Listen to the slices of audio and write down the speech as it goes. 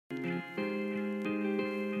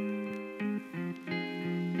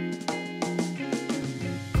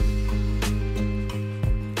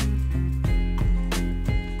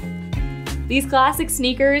These classic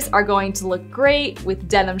sneakers are going to look great with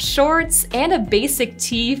denim shorts and a basic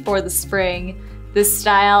tee for the spring. This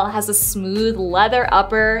style has a smooth leather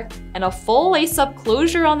upper and a full lace-up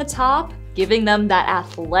closure on the top, giving them that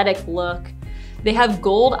athletic look. They have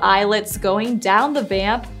gold eyelets going down the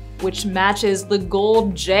vamp, which matches the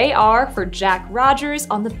gold JR for Jack Rogers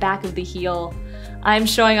on the back of the heel. I'm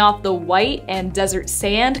showing off the white and desert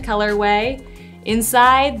sand colorway.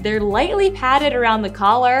 Inside, they're lightly padded around the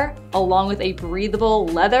collar, along with a breathable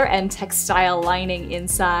leather and textile lining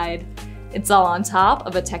inside. It's all on top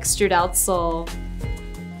of a textured outsole.